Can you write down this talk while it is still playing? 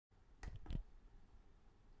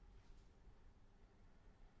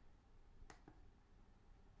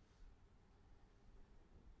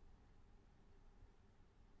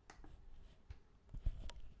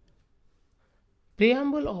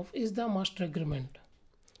Preamble of ISDA Master Agreement.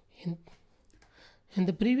 In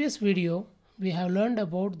the previous video, we have learned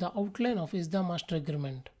about the outline of ISDA Master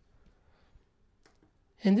Agreement.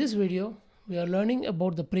 In this video, we are learning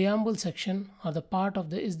about the Preamble section or the part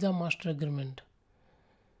of the ISDA Master Agreement.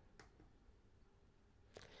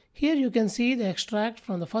 Here you can see the extract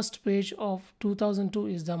from the first page of 2002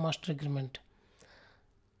 ISDA Master Agreement.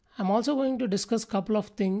 I am also going to discuss a couple of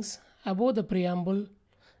things about the preamble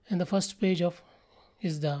in the first page of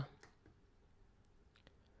ISDA.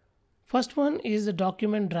 First one is the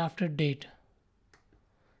document drafted date.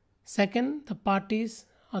 Second, the parties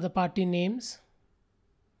or the party names.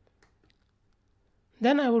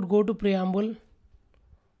 Then I would go to preamble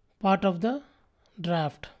part of the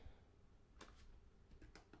draft.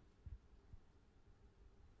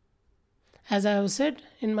 As I have said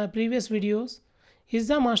in my previous videos,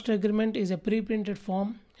 ISDA Master Agreement is a pre-printed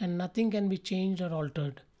form and nothing can be changed or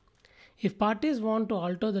altered. If parties want to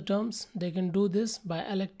alter the terms, they can do this by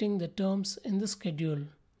electing the terms in the schedule.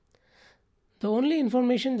 The only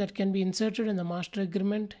information that can be inserted in the Master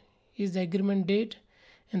Agreement is the agreement date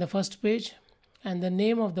in the first page and the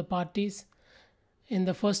name of the parties in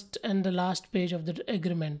the first and the last page of the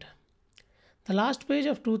agreement. The last page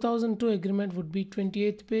of 2002 agreement would be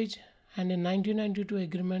 28th page, and in 1992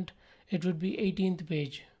 agreement it would be 18th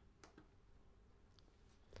page.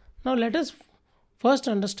 Now let us first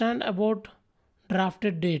understand about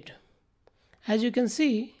drafted date. As you can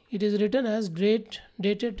see, it is written as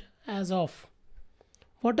dated as of.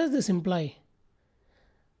 What does this imply?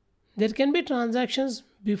 There can be transactions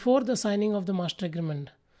before the signing of the master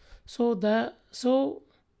agreement. So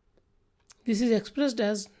this is expressed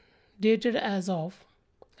as dated as of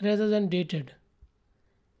rather than dated.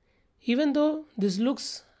 Even though this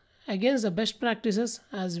looks against the best practices,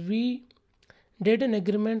 as we date an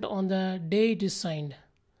agreement on the day it is signed.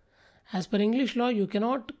 As per English law, you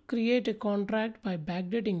cannot create a contract by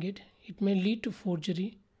backdating it. It may lead to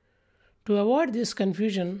forgery. To avoid this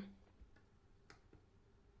confusion,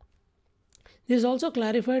 this is also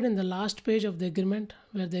clarified in the last page of the agreement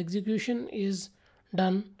where the execution is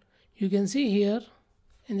done. You can see here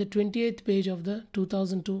in the 28th page of the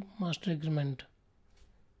 2002 Master Agreement.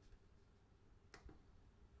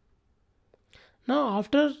 Now,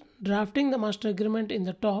 after drafting the master agreement in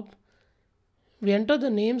the top, we enter the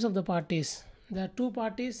names of the parties. There are two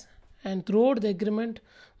parties, and throughout the agreement,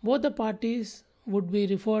 both the parties would be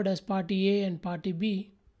referred as party A and party B.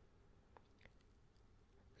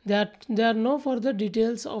 There are no further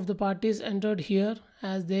details of the parties entered here,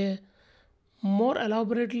 as they are more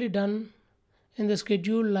elaborately done in the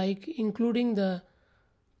schedule, like including the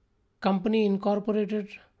company incorporated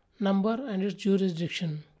number and its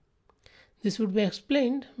jurisdiction. This would be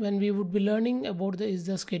explained when we would be learning about the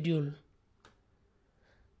ISDA schedule.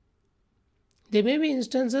 There may be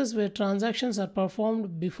instances where transactions are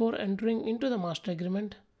performed before entering into the master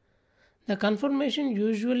agreement. The confirmation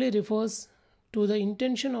usually refers to the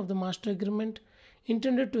intention of the master agreement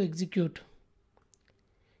intended to execute.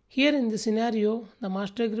 Here in this scenario, the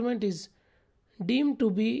master agreement is deemed to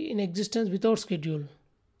be in existence without schedule.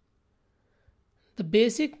 The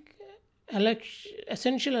basic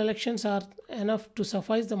essential elections are enough to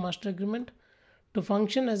suffice the master agreement to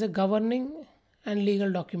function as a governing and legal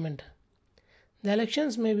document. The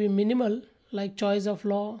elections may be minimal, like choice of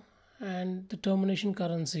law and the termination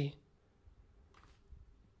currency.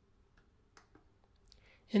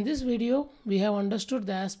 In this video, we have understood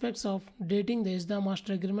the aspects of dating the ISDA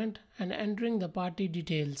Master Agreement and entering the party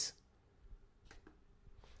details.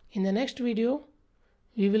 In the next video,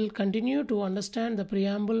 we will continue to understand the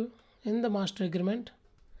preamble in the master agreement.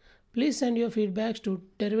 Please send your feedbacks to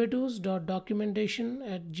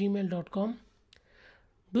derivatives.documentation@gmail.com.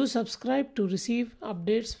 Do subscribe to receive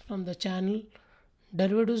updates from the channel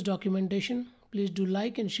Derivatives Documentation. Please do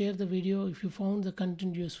like and share the video if you found the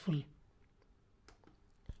content useful.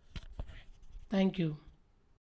 Thank you.